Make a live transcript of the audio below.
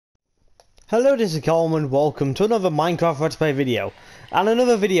Hello, this is Callum and welcome to another Minecraft Let's Play video and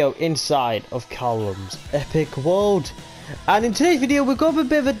another video inside of Callum's epic world. And in today's video we've got a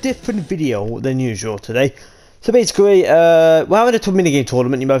bit of a different video than usual today. So basically we're having a minigame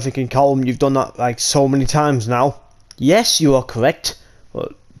tournament. You might be thinking, Callum, you've done that like so many times now. Yes, you are correct,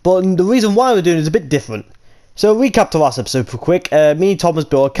 but the reason why we're doing it is a bit different. So recap the last episode for quick. Me and Thomas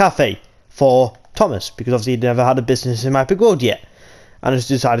built a cafe for Thomas because obviously he'd never had a business in my epic world yet. And I just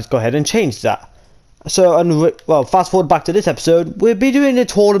decided to go ahead and change that. So, well, fast forward back to this episode, we'll be doing a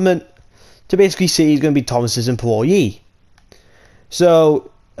tournament to basically see who's going to be Thomas's employee.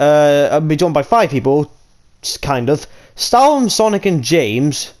 So, I'll be joined by 5 people, kind of. Stallum, Sonic and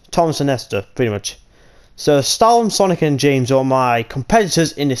James, Thomas and Esther, pretty much. So, Stallum, Sonic and James are my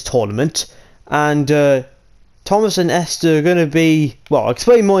competitors in this tournament. And, Thomas and Esther are going to be, well, I'll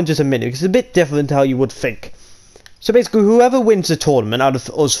explain more in just a minute, because it's a bit different to how you would think. So basically, whoever wins the tournament out of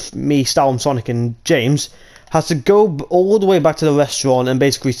us, me, Stallum, Sonic and James, has to go all the way back to the restaurant and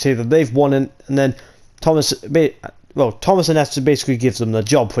basically say that they've won, and then Thomas and Esther basically gives them the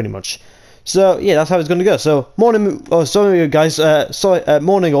job, pretty much. So yeah, that's how it's going to go. So morning, sorry guys,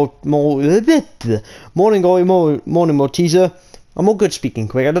 morning Mortiza. I'm all good speaking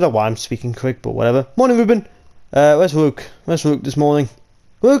quick. I don't know why I'm speaking quick, but whatever. Morning Ruben. Where's Rook? Where's Rook this morning?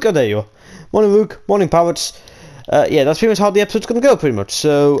 Rook, oh there you are. Morning Rook. Morning Parrots. Yeah, that's pretty much how the episode's going to go, pretty much.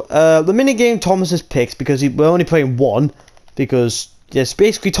 So, the minigame Thomas has picked, because we're only playing one, because, yes,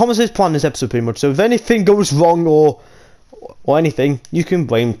 basically Thomas has planned this episode, pretty much. So if anything goes wrong or anything, you can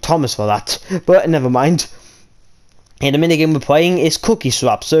blame Thomas for that. But never mind. And the minigame we're playing is Cookie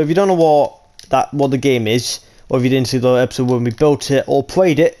Swap. So if you don't know what the game is, or if you didn't see the episode when we built it or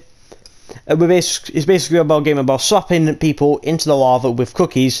played it, it's basically about a game about swapping people into the lava with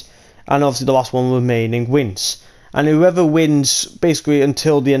cookies, and obviously the last one remaining wins. And whoever wins, basically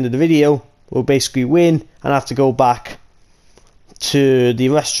until the end of the video, will basically win and have to go back to the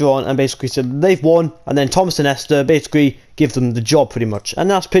restaurant and basically say they've won. And then Thomas and Esther basically give them the job, pretty much.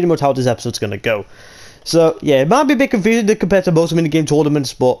 And that's pretty much how this episode's going to go. So, yeah, it might be a bit confusing compared to most minigame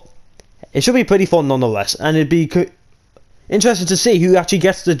tournaments, but it should be pretty fun nonetheless. And it'd be interesting to see who actually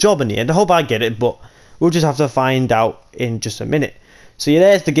gets the job in the end. I hope I get it, but we'll just have to find out in just a minute. So yeah,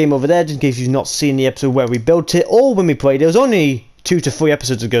 there's the game over there, just in case you've not seen the episode where we built it or when we played it. It was only 2 to 3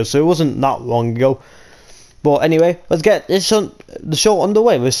 episodes ago, so it wasn't that long ago. But anyway, let's get the show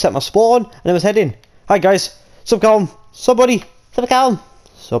underway. We'll set my spot on, and then let's head in. Hi guys, sup Callum, sup buddy, sup Callum,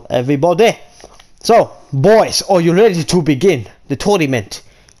 sup everybody. So, boys, are you ready to begin the tournament?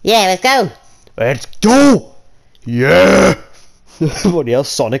 Yeah, let's go. Let's go! Yeah! Everybody else,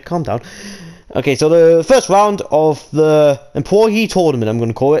 Sonic, calm down. Okay, so the first round of the employee tournament, I'm going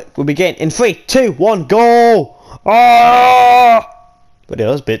to call it, will begin in 3, 2, 1, go! Ah! But yeah,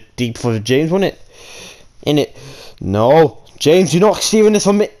 that was a bit deep for James, wasn't it? Innit? No, James, you're not stealing this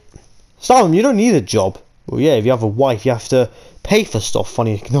from me. Stallum, you don't need a job. Well, yeah, if you have a wife, you have to pay for stuff.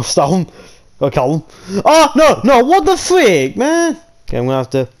 Funny enough, Stallum. Or Callum. Oh, no, what the frig, man? Okay, I'm going to have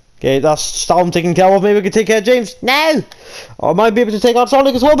to... Okay, that's Stallum taking care of. Maybe we can take care of James. No! I might be able to take out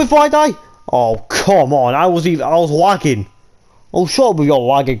Sonic as well before I die. Oh, come on, I was lagging. Oh, shut up with your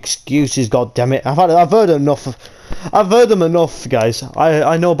lag excuses, goddammit. I've heard enough. I've heard them enough, guys.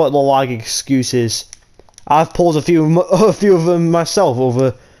 I know about the lag excuses. I've pulled a few of them myself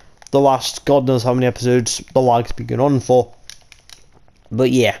over the last God knows how many episodes the lag's been going on for.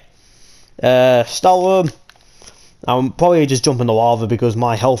 But yeah. Stallum. I'm probably just jumping the lava because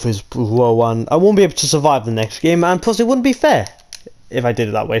my health is low and I won't be able to survive the next game, and plus it wouldn't be fair if I did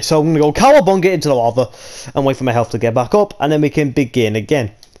it that way. So I'm going to go cowabunga into the lava and wait for my health to get back up, and then we can begin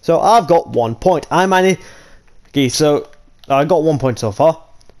again. So I've got 1 point. Okay, so I got 1 point so far.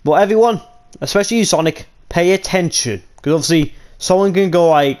 But everyone, especially you Sonic, pay attention. Because obviously someone can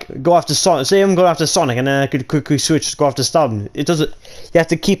go after Sonic. Say I'm going after Sonic and then I could quickly switch to go after Stallum. It doesn't, you have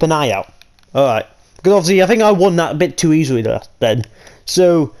to keep an eye out. Alright. Because obviously I think I won that a bit too easily then.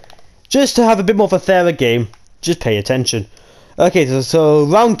 So just to have a bit more of a fairer game, just pay attention. Okay, so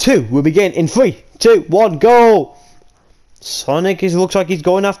round 2 will begin in 3, 2, 1, go! Sonic looks like he's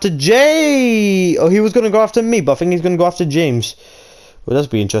going after Jay! Oh, he was going to go after me, but I think he's going to go after James. Well, that's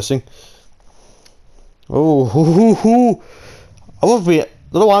be interesting. Oh, I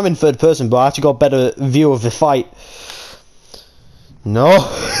don't know why I'm in third person, but I actually got a better view of the fight. No,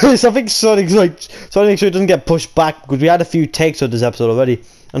 I think Sonic's sure he doesn't get pushed back, because we had a few takes of this episode already,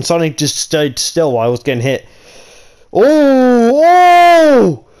 and Sonic just stayed still while I was getting hit.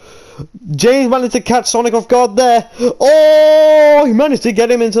 Oh! James managed to catch Sonic off guard there. Oh! He managed to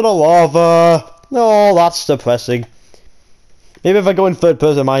get him into the lava. Oh, that's depressing. Maybe if I go in third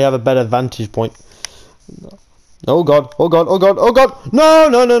person, I might have a better vantage point. Oh god, oh god, oh god, oh god! No,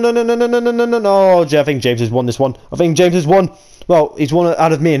 no, no, no, no, no, no, no, no, no, no, no! I think James has won this one. I think James has won. Well, he's won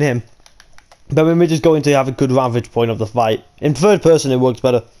out of me and him. But we're just going to have a good vantage point of the fight. In third person, it works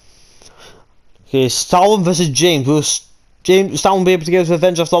better. Okay, Stallum versus James. Will Stallum be able to get his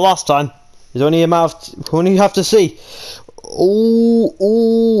revenge after last time? There's only only have to see.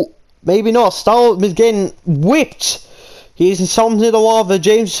 Oh, maybe not. Stallum is getting whipped. He's Stallum's near the lava.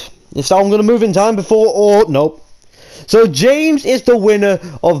 James, is Stallum going to move in time before? Oh, nope. So James is the winner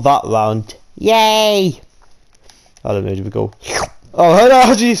of that round. Yay! I don't know, here we go. Oh,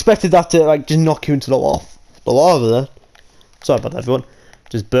 how do you expected that to like just knock you into the lava there? Sorry about that, everyone.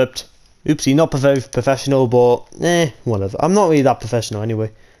 Just burped. Oopsie, not very professional, but whatever. I'm not really that professional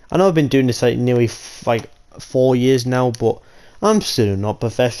anyway. I know I've been doing this like nearly like 4 years now, but I'm still not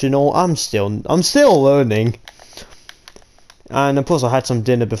professional. I'm still learning. And plus, I had some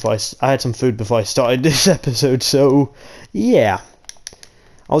dinner before I had some food before I started this episode. So yeah,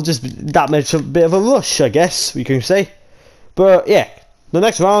 I was just that much a bit of a rush, I guess we can say. But yeah, the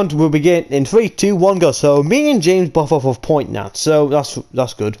next round will begin in 3, 2, 1, go. So me and James both off of point now, so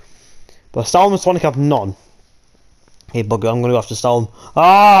that's good. But Stallum and Sonic have none. Hey bugger, I'm gonna go after Stallum.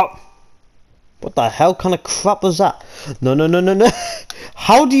 Ah! What the hell kind of crap was that? No, no, no, no, no.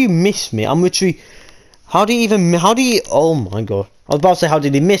 How do you miss me? I'm literally... how do you... oh my god. I was about to say how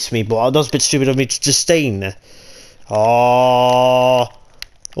did he miss me, but that was a bit stupid of me just staying there. Oh.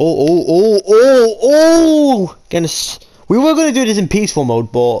 Oh. We were going to do this in peaceful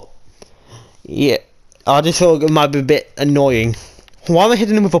mode, but... yeah. I just thought it might be a bit annoying. Why am I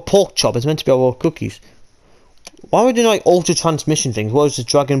hitting him with a pork chop? It's meant to be our cookies. Why are we doing like ultra transmission things? What is this,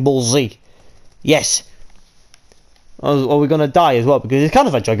 Dragon Ball Z? Yes. Are we gonna die as well? Because it's kind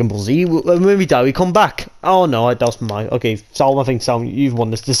of like Dragon Ball Z. When we die, we come back. Oh no, that's my... okay, Stallum, I think Stallum, you've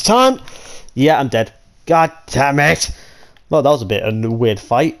won this time. Yeah, I'm dead. God damn it. Well, that was a bit of a weird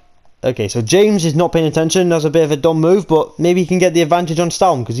fight. Okay, so James is not paying attention. That's a bit of a dumb move, but maybe he can get the advantage on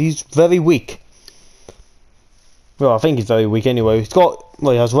Stallum because he's very weak. Well, I think he's very weak anyway.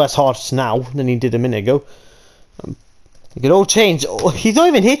 He has less hearts now than he did a minute ago. It could all change. Oh, he's not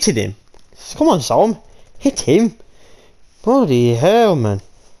even hitting him. Come on, Stallum. Hit him. Bloody hell, man.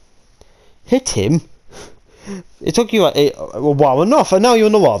 Hit him. It took you a while enough, and now you're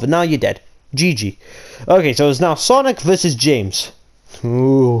in the lava. Now you're dead. GG. Okay, so it's now Sonic versus James.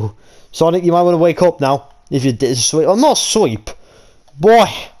 Ooh. Sonic, you might want to wake up now. If you did sleep. Oh, not sleep. Boy.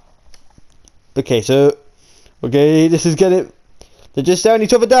 Okay, so... okay, this is getting... they're just staring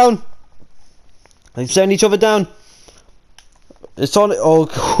each other down. They're staring each other down. It's Sonic...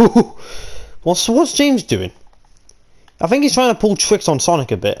 oh... what's James doing? I think he's trying to pull tricks on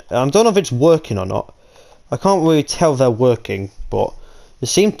Sonic a bit. I don't know if it's working or not. I can't really tell if they're working, but it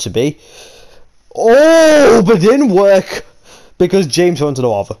seemed to be. Oh, but it didn't work because James went into the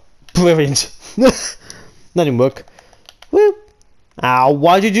lava. Brilliant. That didn't work. Woo. Ow,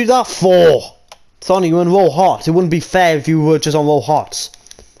 why'd you do that for? Sonic, you're on low hearts. It wouldn't be fair if you were just on low hearts.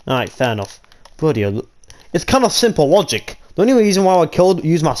 Alright, fair enough. Bloody hell. It's kind of simple logic. The only reason why I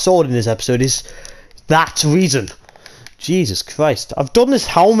used my sword in this episode is that reason. Jesus Christ. I've done this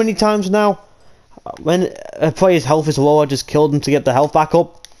how many times now? When a player's health is low, I just killed them to get the health back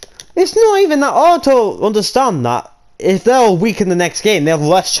up. It's not even that hard to understand that. If they're weak in the next game, they have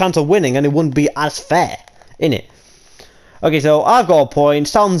less chance of winning and it wouldn't be as fair, innit? Okay, so I've got a point,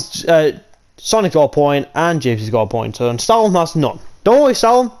 Sonic got a point, and James has got a point, so Stallum has none. Don't worry,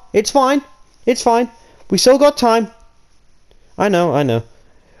 Stallum, it's fine. It's fine. We still got time. I know.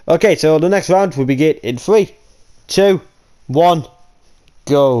 Okay, so the next round will begin in 3, 2, 1,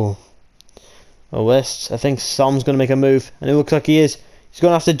 go. Oh, West, I think Sam's going to make a move, and it looks like he is. He's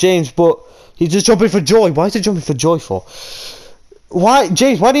going after James, but he's just jumping for joy. Why is he jumping for joy for? Why,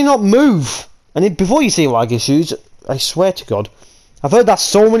 James, why do you not move? And before you say lag issues, I swear to God, I've heard that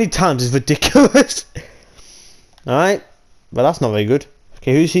so many times, it's ridiculous. Alright, but that's not very good.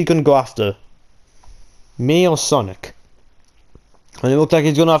 Okay, who's he going to go after? Me or Sonic? And it looks like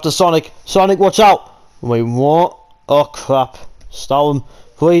he's going after Sonic. Sonic, watch out! Wait, what? Oh, crap. Stallum,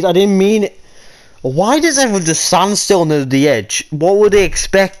 please, I didn't mean it. Why does everyone just stand still near the edge? What were they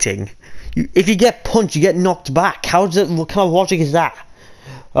expecting? If you get punched, you get knocked back. What kind of logic is that?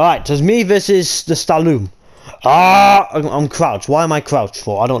 Alright, so it's me versus the Stallum. Ah, I'm crouched. Why am I crouched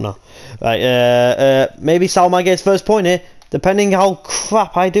for? I don't know. Right, maybe Stallum might get his first point here, depending how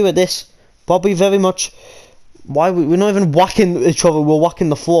crap I do at this. Probably very much. Why we're not even whacking each other? We're whacking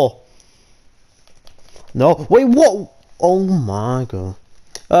the floor. No, wait, what? Oh my God!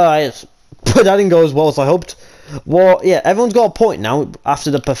 Alright, but that didn't go as well as I hoped. Well, yeah, everyone's got a point now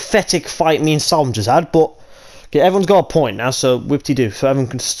after the pathetic fight me and Stallum just had, but okay, everyone's got a point now, so whip-de-doo, so everyone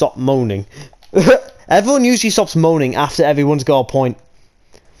can stop moaning. Everyone usually stops moaning after everyone's got a point.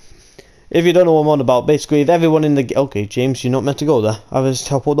 If you don't know what I'm on about, basically, if everyone in the... Okay, James, you're not meant to go there. I was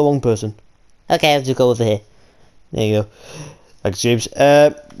helping the wrong person. Okay, I have to go over here. There you go. Thanks, James.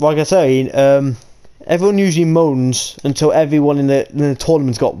 Like I say, everyone usually moans until everyone in the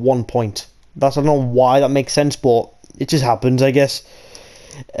tournament's got 1 point. I don't know why that makes sense, but it just happens, I guess.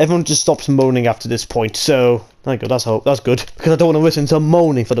 Everyone just stops moaning after this point, so thank God, that's good, because I don't want to listen to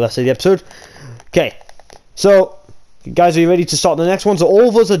moaning for the rest of the episode. Okay, so guys, are you ready to start the next one? So all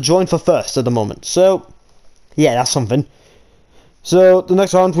of us are joined for first at the moment, so yeah, that's something. So the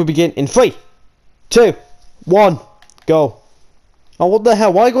next round will begin in 3, 2, 1, go. Oh, what the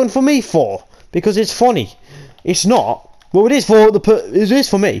hell? Why are you going for me for? Because it's funny. It's not. Well, it is for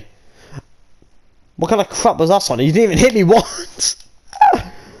me. What kind of crap was that, Sonny? You didn't even hit me once.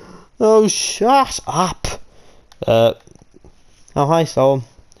 Oh, shut up. Oh, hi, Stallum.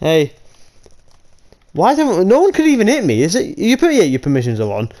 Hey. Why don't no one could even hit me? Is it you? Yeah, your permissions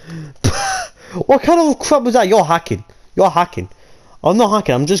are on. What kind of crap was that? You're hacking. You're hacking. I'm not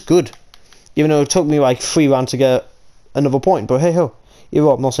hacking. I'm just good. Even though it took me like 3 rounds to get another point. But hey ho, you're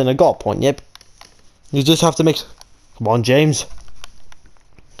right, I'm not saying I got a point yet. You just have to make. Come on, James.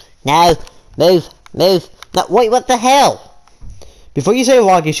 No, move. No, wait, what the hell? Before you say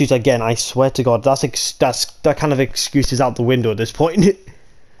lag issues again, I swear to God, that kind of excuse is out the window at this point.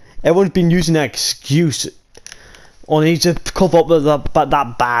 Everyone's been using that excuse only to cover up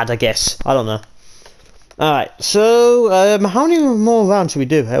that bad, I guess. I don't know. Alright, so, how many more rounds should we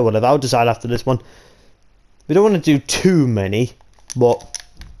do? Hey, whatever, I'll decide after this one. We don't want to do too many, but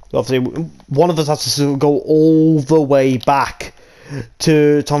obviously one of us has to go all the way back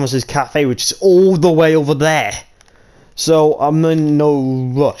to Thomas's cafe, which is all the way over there. So I'm in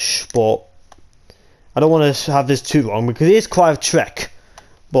no rush, but I don't want to have this too long because it is quite a trek.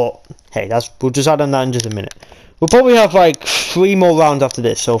 But hey, we'll decide on that in just a minute. We'll probably have like 3 more rounds after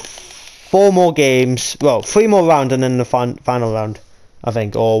this, so 4 more games. Well, 3 more rounds and then the final round, I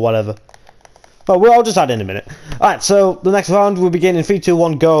think, or whatever. But I'll just add in a minute. Alright, so the next round will begin in 3, 2,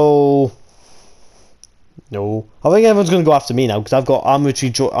 1, go. No, I think everyone's gonna go after me now because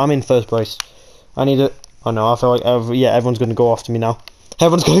I'm in first place. I need it. Oh no, I feel like everyone's gonna go after me now.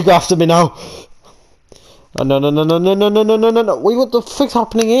 Everyone's gonna go after me now. Oh, no. Wait, what the frick's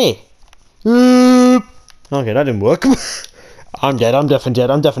happening here? Okay, that didn't work. I'm dead. I'm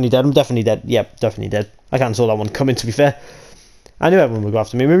definitely dead. Yep, definitely dead. I can't saw that one coming, to be fair. I knew everyone would go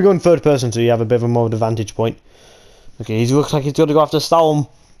after me. Maybe go in third person so you have a bit of a more advantage point. Okay, he looks like he's gonna go after Stallum.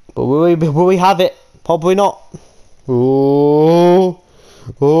 But will we have it? Probably not. Oh.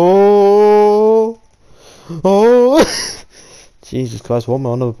 Jesus Christ, what am I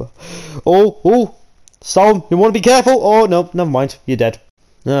on about? Oh. Stallum, you want to be careful? Oh, no, never mind. You're dead.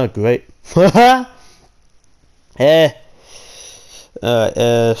 Oh, great.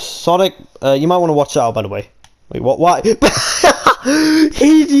 Sonic, you might want to watch that out, by the way. Wait, what? Why?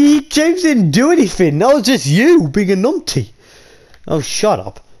 James didn't do anything. That was just you being a numpty. Oh, shut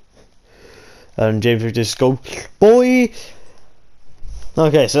up. And James would just go, boy.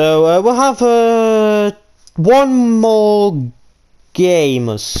 Okay, so we'll have 1 more game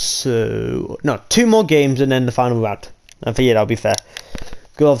or so. No, 2 more games and then the final round. And for you, that'll be fair.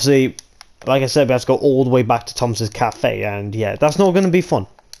 Because obviously, like I said, we have to go all the way back to Thomas's cafe, and yeah, that's not going to be fun.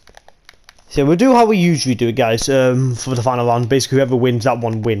 So we'll do how we usually do it, guys. For the final round, basically whoever wins, that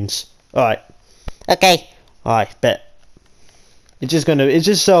one wins. All right. Okay. All right. Bet. It's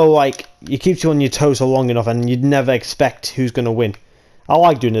just so like it keeps you on your toes for long enough, and you'd never expect who's gonna win. I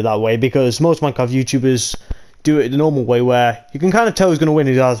like doing it that way because most Minecraft YouTubers do it the normal way, where you can kind of tell who's gonna win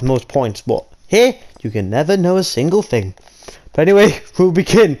who has most points, but here you can never know a single thing. But anyway, we'll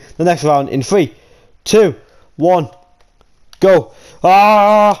begin the next round in 3, 2, 1, go.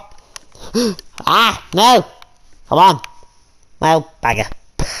 No! Come on! Well, bagger.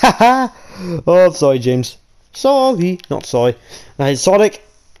 Oh, I'm sorry, James. Sorry, not sorry. Now it's Sonic.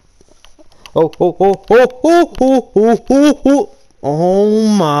 Oh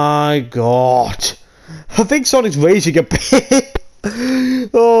my God. I think Sonic's raging a bit.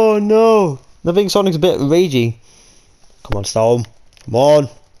 Oh no. I think Sonic's a bit raging. Come on, Stallum. Come on.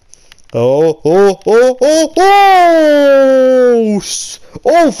 Oh.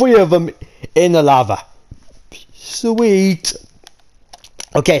 All 3 of them in the lava. Sweet.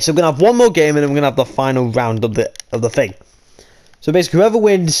 Okay, so we're gonna have 1 more game and then we're gonna have the final round of the thing. So basically, whoever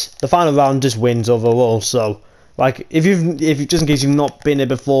wins the final round just wins overall. So Like, if you just in case you've not been here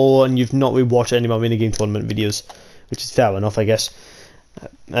before and you've not rewatched any of my minigame tournament videos, which is fair enough, I guess.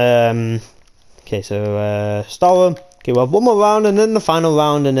 Okay, so Stallum. Okay, we'll have one more round and then the final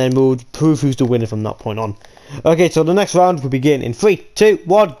round, and then we'll prove who's the winner from that point on. Okay, so the next round will begin in 3, 2,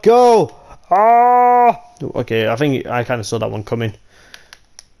 1, go! Ah! Okay, I think I kind of saw that one coming.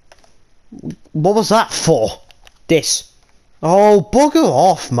 What was that for? This. Oh, bugger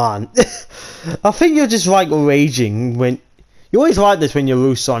off, man. I think you're just like raging when... You always like this when you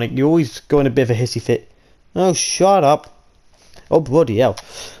lose, Sonic. You always go in a bit of a hissy fit. Oh, shut up. Oh, bloody hell.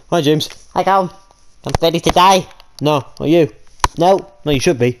 Hi, James. Hi, Colin. I'm ready to die. No, not you. No, you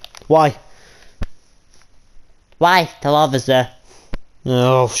should be. Why? Why? The lava's there.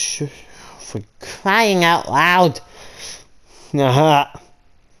 Oh, for Crying out loud. Aha.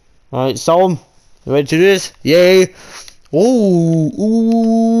 Alright, Stallum, you ready to do this? Yay! Ooh.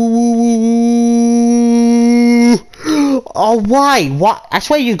 Oh, why? What? I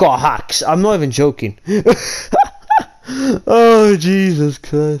swear you got hacks. I'm not even joking. Oh, Jesus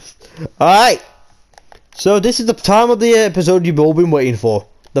Christ. Alright. So this is the time of the episode you've all been waiting for.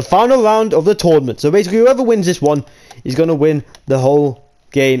 The final round of the tournament. So basically whoever wins this one is going to win the whole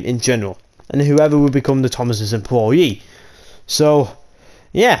game in general. And whoever will become the Thomas's employee. So,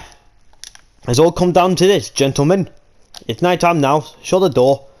 yeah. It's all come down to this, gentlemen. It's night time now. Shut the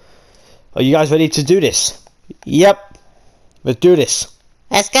door. Are you guys ready to do this? Yep. Let's do this.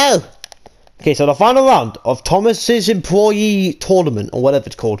 Let's go. Okay, so the final round of Thomas's employee tournament, or whatever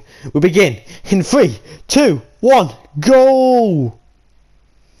it's called, will begin in 3, 2, 1, go!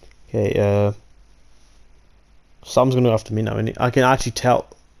 Okay, Sam's gonna go after me now, isn't he? I can actually tell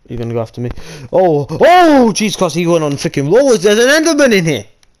he's gonna go after me. Oh, jeez, cause he's going on freaking rollers. There's an Enderman in here.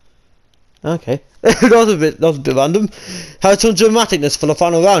 Okay, that was a bit random. Had some dramaticness for the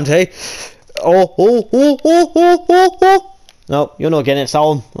final round, hey? Oh. No, you're not getting it,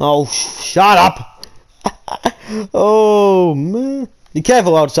 Stallum. Oh, shut up! Oh, man. Be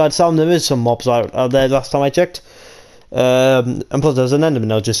careful outside, Stallum. There is some mobs out there last time I checked. And plus there's an Enderman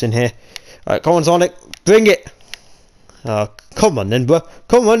now just in here. Alright, come on, Sonic. Bring it! Come on then, bro.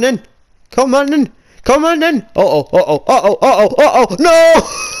 Come on then! Oh, no!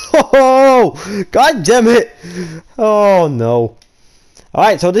 Oh, God damn it! Oh, no.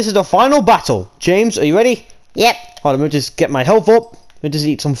 Alright, so this is the final battle. James, are you ready? Yep. Hold on, let me just get my health up. Let me just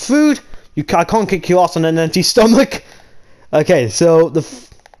eat some food. I can't kick you off on an empty stomach. Okay, so the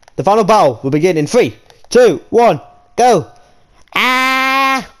final battle will begin in 3, 2, 1, go.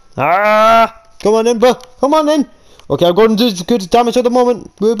 Ah! Come on in, bro. Come on in. Okay, I'm going to do good damage at the moment.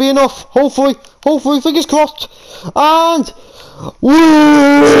 Will be enough. Hopefully, fingers crossed. And woo!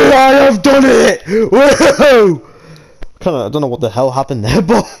 I have done it. Woo! I don't know what the hell happened there,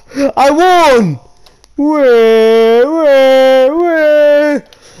 but I won.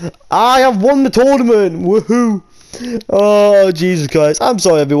 I have won the tournament. Woohoo! Oh, Jesus Christ. I'm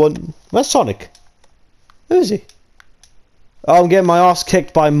sorry, everyone. Where's Sonic? Who is he? Oh, I'm getting my ass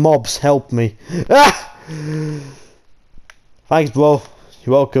kicked by mobs. Help me. Ah! Thanks, bro.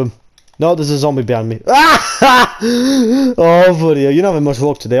 You're welcome. No, there's a zombie behind me. Ah! Oh, buddy. You're not having much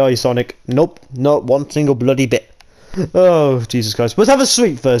luck today, are you, Sonic? Nope. Not one single bloody bit. Oh, Jesus Christ. Let's have a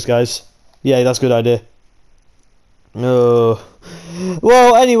sweet first, guys. Yeah, that's a good idea. Oh.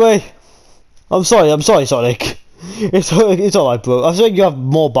 Well, anyway. I'm sorry, Sonic. It's alright, bro. I think you have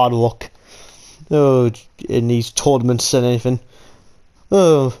more bad luck. Oh, in these tournaments and anything.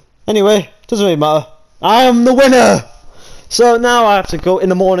 Oh. Anyway, doesn't really matter. I am the winner! So now I have to go in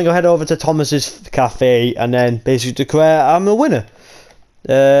the morning, I'll head over to Thomas's cafe and then basically declare I'm the winner.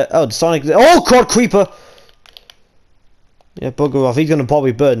 Oh, the Sonic. Oh, God, creeper! Yeah, bugger off. He's gonna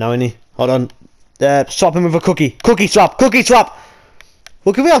probably burn now, isn't he? Hold on. Swap him with a cookie. Cookie swap!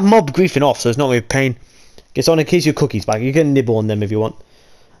 Well, can we have mob griefing off so it's not really a pain? Get on in case your cookies back. You can nibble on them if you want.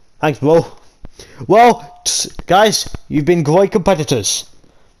 Thanks, bro. Well, guys, you've been great competitors.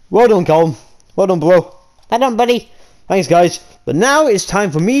 Well done, Colin. Well done, bro. Well done, buddy. Thanks, guys. But now it's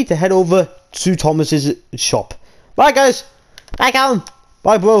time for me to head over to Thomas's shop. Bye, guys. Bye, Colin.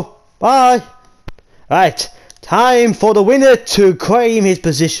 Bye, bro. Bye. Right. Time for the winner to claim his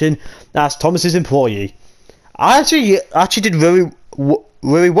position as Thomas's employee. I actually did really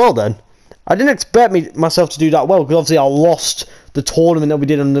well then. I didn't expect myself to do that well because obviously I lost the tournament that we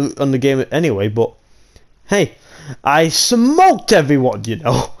did on the game anyway. But hey, I smoked everyone, you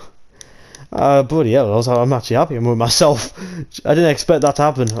know. Bloody hell, I'm actually happy with myself. I didn't expect that to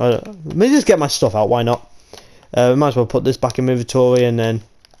happen. Let me just get my stuff out. Why not? Might as well put this back in my inventory and then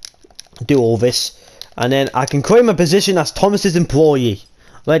do all this. And then I can claim a position as Thomas's employee.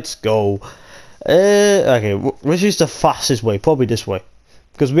 Let's go. Okay, which is the fastest way? Probably this way.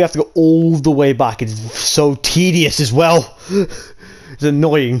 Because we have to go all the way back. It's so tedious as well. It's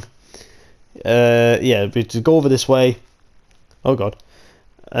annoying. Yeah, we have to go over this way. Oh god.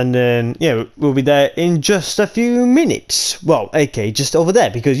 And then, yeah, we'll be there in just a few minutes. Well, okay, just over there,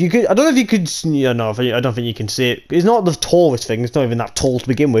 because you could, I don't know if you could, you know, I don't think you can see it. It's not the tallest thing, it's not even that tall to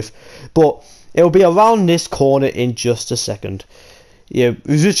begin with. But it'll be around this corner in just a second. Yeah, it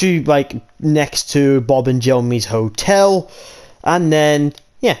was literally, like, next to Bob and Jeremy's hotel. And then,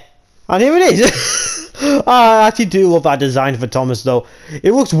 yeah, and here it is. I actually do love that design for Thomas, though.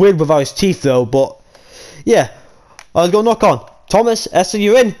 It looks weird without his teeth, though, but, yeah. I'll go knock on. Thomas, Esther,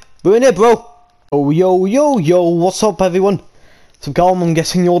 you in? We're in here, bro. Oh, yo, what's up, everyone? So, Callum, I'm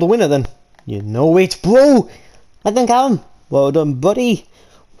guessing you're the winner, then. You know it, bro. I think Callum. Well done, buddy.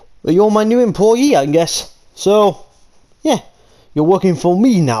 Well, you're my new employee, I guess. So, yeah. You're working for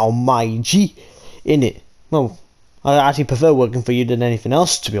me now, my G. Innit? Well, I actually prefer working for you than anything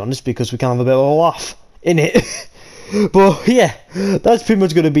else, to be honest, because we can have a bit of a laugh. Innit? But, yeah. That's pretty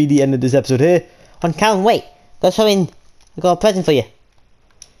much going to be the end of this episode here. And Callum, wait. Got something. I got a present for you.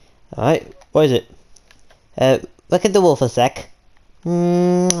 Alright, what is it? Look at the wall for a sec.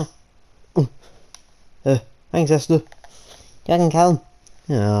 Thanks, Esther. You reckon, Callum?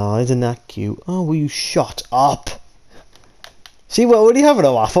 Oh, isn't that cute? Oh, will you shut up? See, we're already having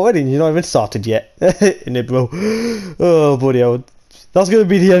a laugh already, and you're not even started yet. Innit, bro? Oh, buddy, that's going to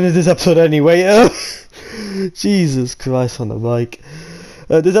be the end of this episode anyway. Jesus Christ on the mic.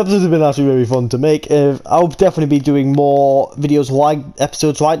 This episode has been actually really fun to make. I'll definitely be doing more videos like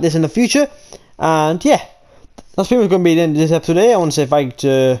episodes like this in the future. And yeah, that's pretty much going to be the end of this episode here. I want to say thank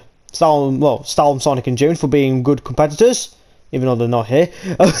to Stallum, Sonic and James for being good competitors, even though they're not here.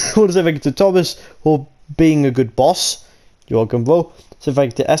 I want to say thank you to Thomas for being a good boss. You're welcome, bro. So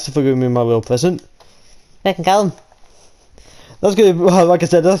thank you to Esther for giving me my little present. Reckon, Callum? That's good. Well, like I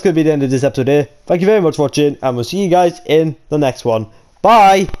said, that's going to be the end of this episode here. Thank you very much for watching, and we'll see you guys in the next one.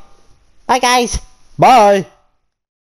 Bye. Bye, guys. Bye.